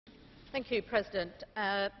Thank you, President.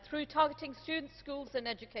 Through targeting students, schools and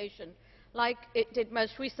education, like it did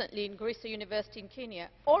most recently in Garissa University in Kenya,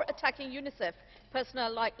 or attacking UNICEF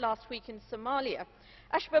personnel like last week in Somalia,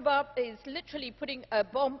 al-Shabaab is literally putting a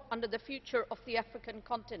bomb under the future of the African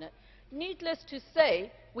continent. Needless to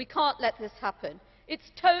say, we can't let this happen.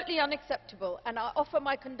 It's totally unacceptable, and I offer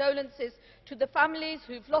my condolences to the families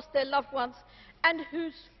who've lost their loved ones and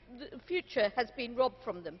whose future has been robbed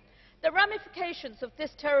from them. The ramifications of this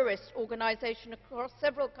terrorist organization across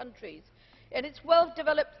several countries and its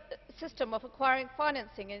well-developed system of acquiring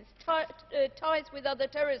financing and its ties with other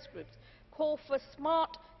terrorist groups call for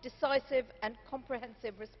smart, decisive and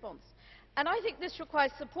comprehensive response. And I think this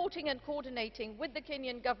requires supporting and coordinating with the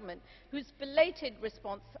Kenyan government, whose belated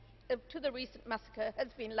response to the recent massacre has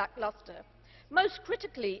been lackluster. Most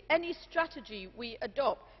critically, any strategy we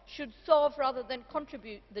adopt should solve rather than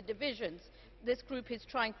contribute the divisions this group is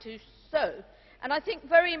trying to sow. And I think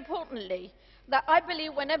very importantly that I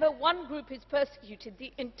believe whenever one group is persecuted,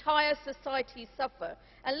 the entire society suffers.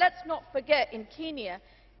 And let's not forget, in Kenya,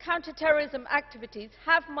 counter-terrorism activities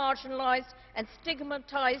have marginalized and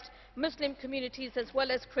stigmatized Muslim communities as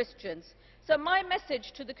well as Christians. So my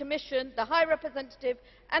message to the Commission, the High Representative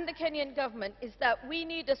and the Kenyan government is that we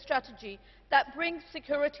need a strategy that brings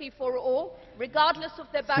security for all, regardless of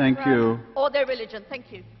their background or their religion.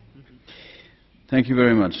 Thank you. Thank you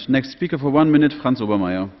very much. Next speaker for 1 minute, Franz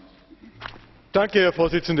Obermeier. Danke, Herr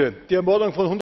Vorsitzender. Die Ermordung von